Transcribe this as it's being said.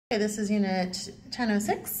Okay, this is unit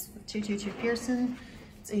 1006, 222 Pearson.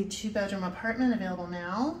 It's a 2-bedroom apartment available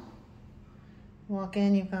now. Walk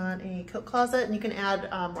in, you've got a coat closet, and you can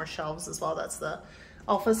add more shelves as well. That's the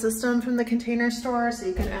Alpha system from the Container Store, so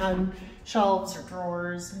you can add shelves or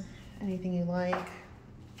drawers, anything you like.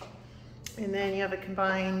 And then you have a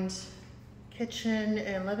combined kitchen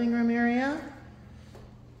and living room area.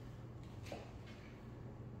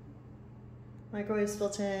 Microwave's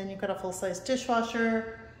built in. You've got a full-size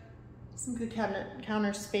dishwasher, some good cabinet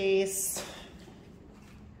counter space,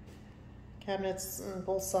 cabinets on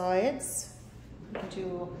both sides. You can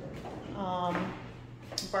do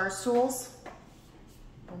bar stools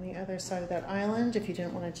on the other side of that island if you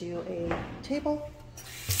didn't want to do a table.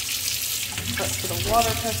 But for the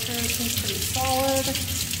water tester, it seems pretty solid.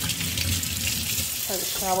 Try the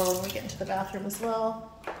shower when we get into the bathroom as well.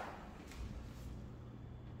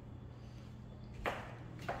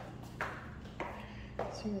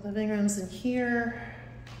 So your living room's in here.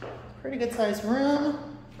 Pretty good sized room.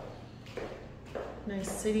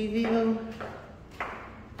 Nice city view.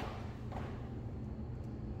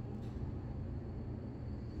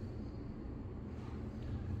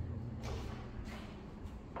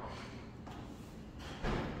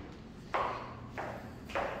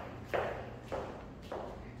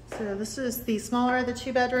 So this is the smaller of the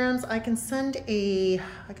 2 bedrooms. I can send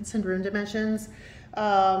room dimensions.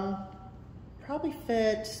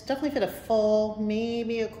 Definitely fit a full,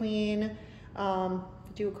 maybe a queen. Do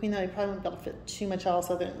a queen that I probably wouldn't be able to fit too much else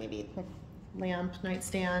other than maybe a lamp,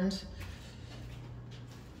 nightstand.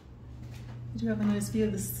 You do have a nice view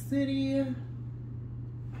of the city.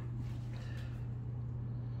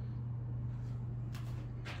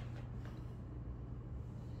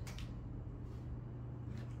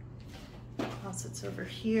 Closet's over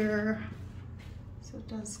here. So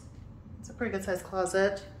it's a pretty good sized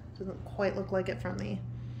closet. Doesn't quite look like it from the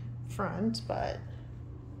front, but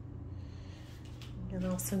again,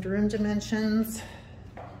 I'll send room dimensions.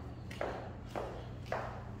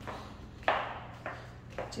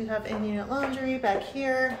 Do have in-unit laundry back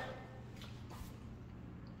here.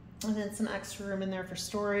 And then some extra room in there for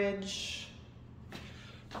storage.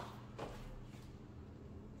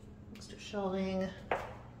 Extra shelving.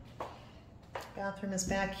 Bathroom is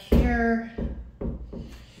back here.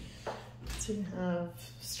 So you have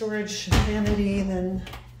storage, vanity, and then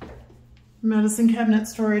medicine cabinet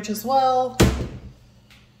storage as well.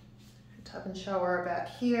 Tub and shower back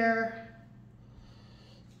here.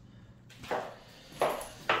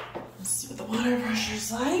 Let's see what the water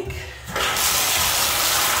pressure's like. Pretty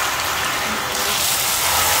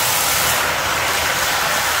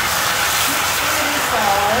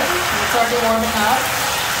solid. It's already warming up.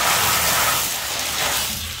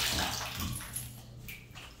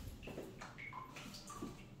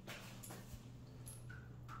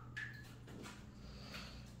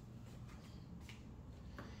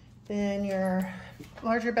 Then your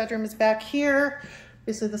larger bedroom is back here.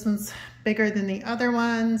 Obviously this one's bigger than the other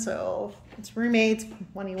one, so it's roommates.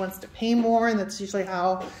 One he wants to pay more, and that's usually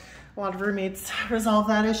how a lot of roommates resolve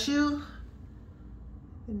that issue.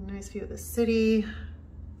 And a nice view of the city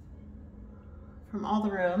from all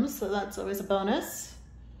the rooms, so that's always a bonus.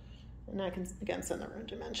 And I can, again, send the room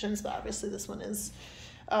dimensions, but obviously this one is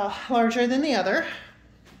larger than the other.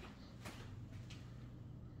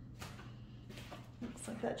 Looks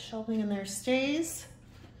like that shelving in there stays.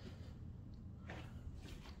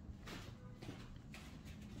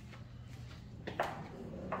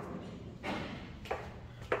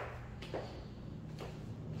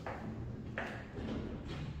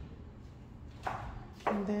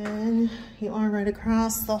 And then you are right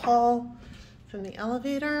across the hall from the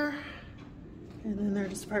elevator. And then there are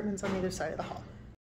just apartments on either side of the hall.